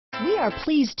We are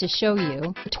pleased to show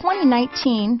you the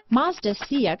 2019 Mazda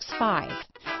CX-5.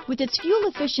 With its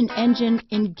fuel-efficient engine,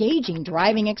 engaging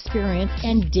driving experience,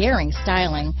 and daring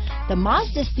styling, the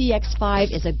Mazda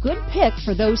CX-5 is a good pick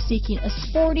for those seeking a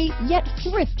sporty yet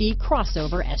thrifty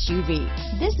crossover SUV.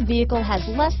 This vehicle has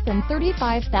less than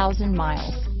 35,000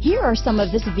 miles. Here are some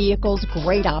of this vehicle's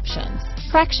great options: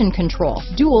 traction control,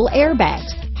 dual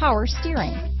airbags, power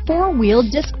steering, four-wheel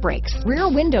disc brakes, rear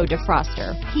window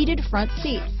defroster, heated front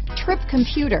seats, trip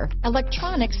computer,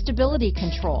 electronic stability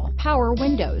control, power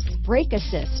windows, brake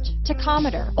assist,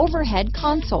 tachometer, overhead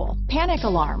console, panic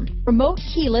alarm, remote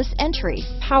keyless entry,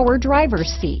 power driver's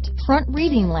seat, front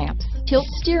reading lamps, tilt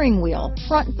steering wheel,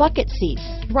 front bucket seats,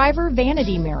 driver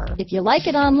vanity mirror. If you like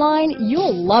it online,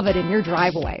 you'll love it in your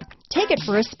driveway. Take it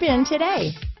for a spin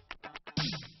today.